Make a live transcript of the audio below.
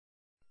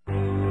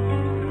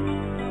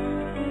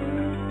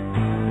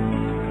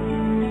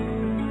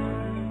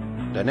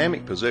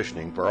Dynamic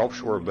positioning for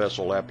offshore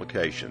vessel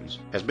applications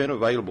has been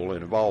available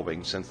and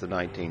evolving since the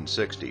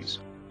 1960s.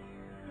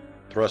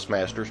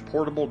 Thrustmaster's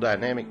Portable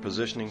Dynamic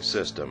Positioning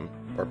System,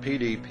 or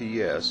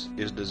PDPS,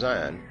 is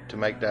designed to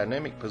make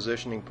dynamic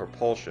positioning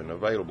propulsion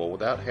available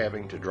without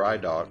having to dry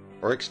dock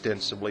or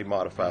extensively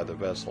modify the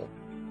vessel.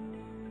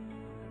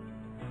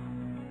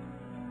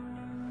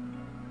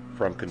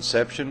 From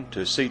conception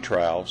to sea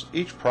trials,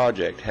 each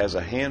project has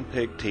a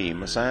hand-picked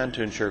team assigned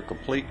to ensure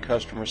complete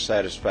customer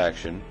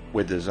satisfaction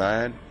with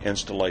design,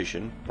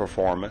 installation,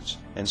 performance,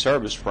 and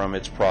service from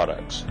its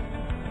products.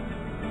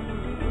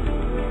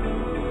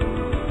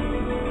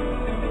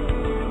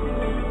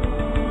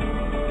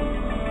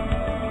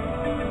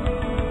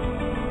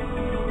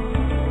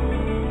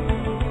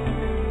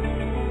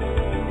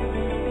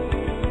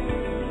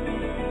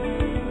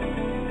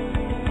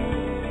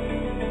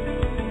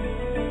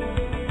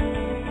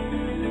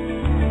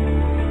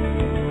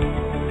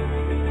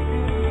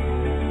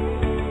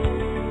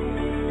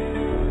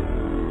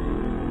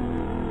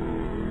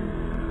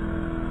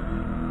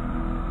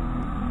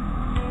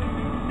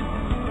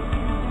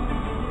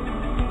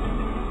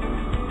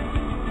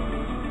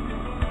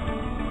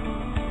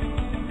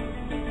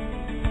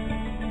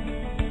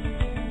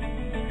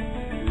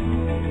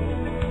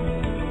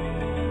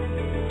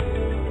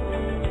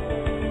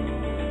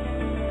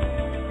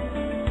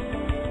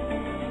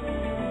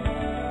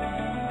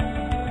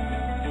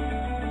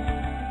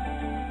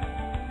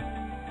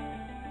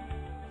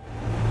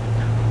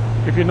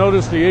 If you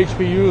notice, the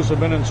HPUs have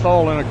been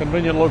installed in a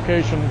convenient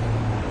location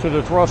to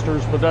the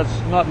thrusters, but that's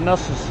not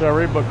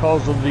necessary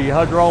because of the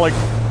hydraulic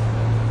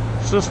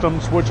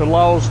systems, which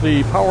allows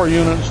the power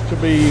units to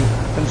be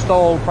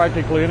installed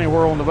practically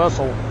anywhere on the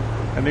vessel.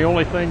 And the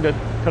only thing that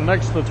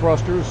connects the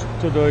thrusters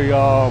to the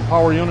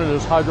power unit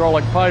is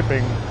hydraulic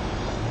piping.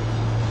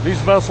 These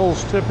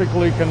vessels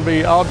typically can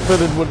be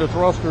outfitted with the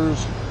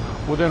thrusters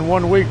within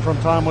 1 week from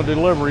time of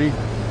delivery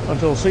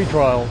until sea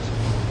trials.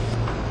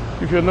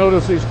 If you'll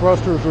notice, these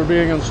thrusters are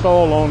being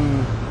installed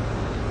on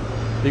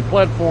the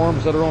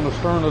platforms that are on the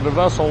stern of the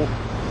vessel.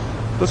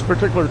 This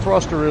particular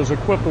thruster is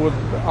equipped with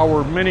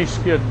our mini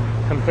skid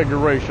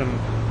configuration,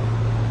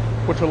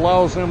 which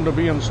allows them to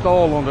be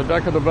installed on the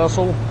deck of the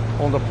vessel,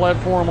 on the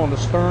platform on the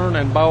stern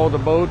and bow of the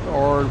boat,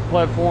 or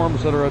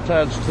platforms that are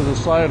attached to the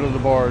side of the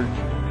barge.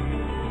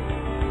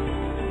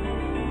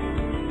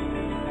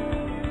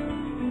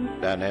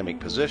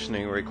 Dynamic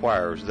positioning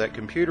requires that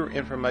computer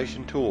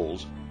information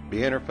tools be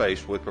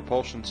interfaced with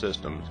propulsion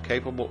systems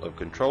capable of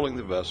controlling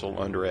the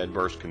vessel under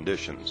adverse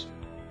conditions.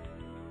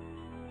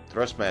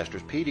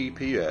 Thrustmaster's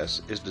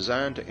PDPS is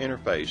designed to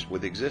interface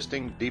with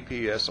existing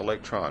DPS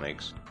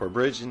electronics for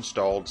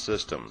bridge-installed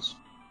systems,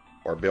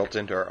 or built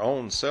into our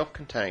own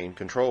self-contained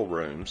control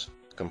rooms,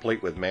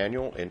 complete with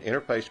manual and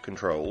interface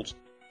controls,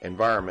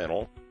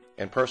 environmental,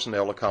 and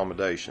personnel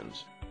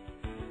accommodations.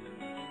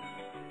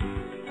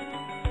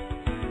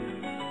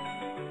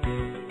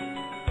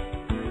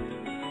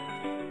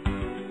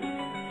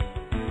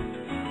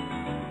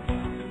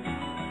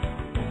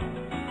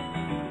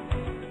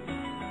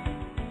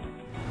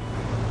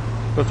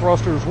 The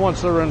thrusters,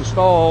 once they're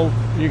installed,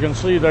 you can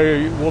see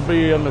they will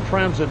be in the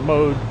transit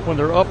mode when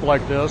they're up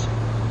like this.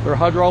 They're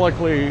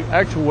hydraulically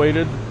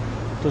actuated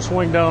to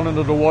swing down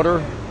into the water,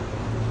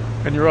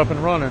 and you're up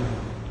and running.